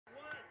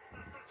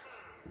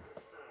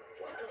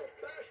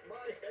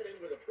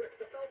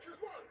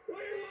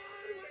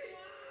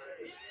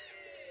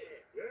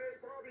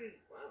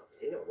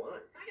eating or why?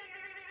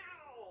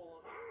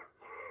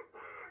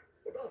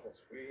 O'Donnells,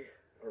 we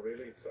are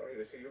really sorry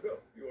to see you go.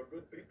 You are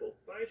good people.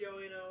 Bye,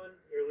 Joey and Owen.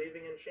 You're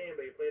leaving in shame,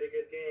 but you played a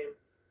good game.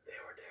 They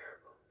were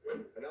terrible.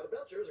 And now the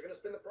Belchers are going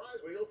to spin the prize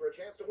wheel for a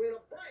chance to win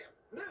a brand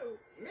new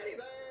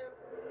minivan.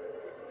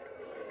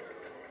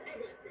 I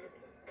got this.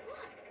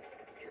 Look.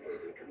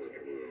 Come on,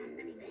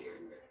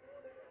 minivan.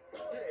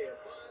 Oh, hey, a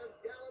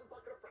 5-gallon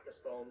bucket of practice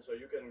foam so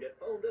you can get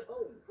foamed at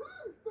home.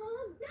 Home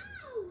foam,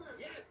 no!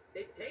 Yes,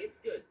 it tastes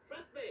good.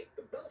 Trust me.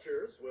 The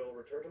Belchers will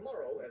return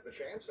tomorrow as the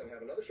champs and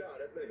have another shot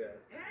at the minivan.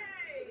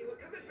 Hey,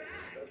 we're coming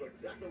back. That's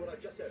exactly what I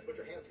just said. Put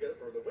your hands together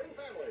for the winning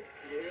family.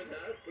 You hear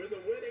that? We're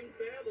the winning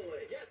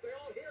family. Yes, they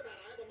all hear that.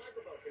 I have a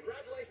microphone.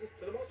 Congratulations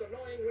to the most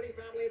annoying winning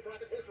family in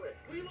practice history.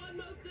 We won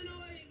most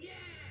annoying. Yeah.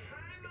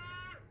 Hi,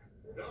 Ma.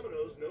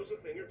 Domino's knows a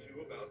thing or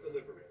two about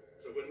delivery.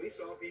 So when we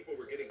saw people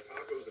were getting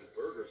tacos and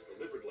burgers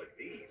delivered like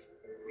these,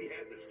 we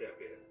had to step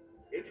in.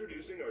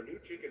 Introducing our new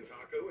chicken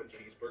taco and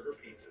cheeseburger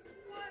pizzas.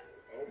 What?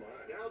 Oh my.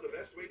 Now the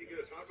best way to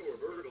get a taco or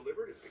burger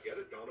delivered is to get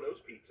a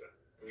Domino's pizza.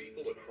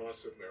 People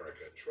across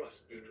America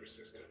trust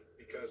Nutrisystem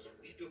because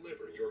we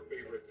deliver your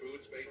favorite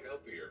foods made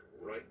healthier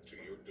right to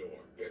your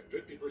door. Get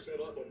 50%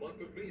 off a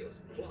month of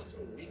meals, plus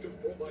a week of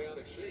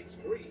probiotic shakes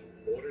free.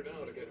 Order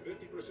now to get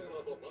 50%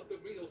 off a month of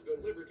meals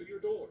delivered to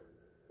your door.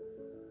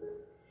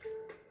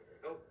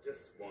 Oh,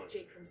 just one.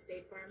 Jake from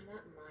State Farm,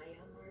 that Maya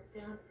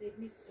markdown saved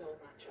me so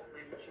much on my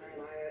insurance.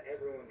 Maya,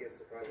 everyone gets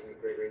surprisingly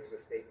great rates with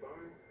State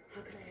Farm.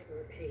 How can I ever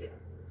repay you?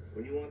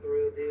 When you want the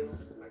real deal,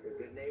 like a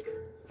good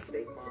neighbor,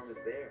 State Farm is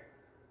there.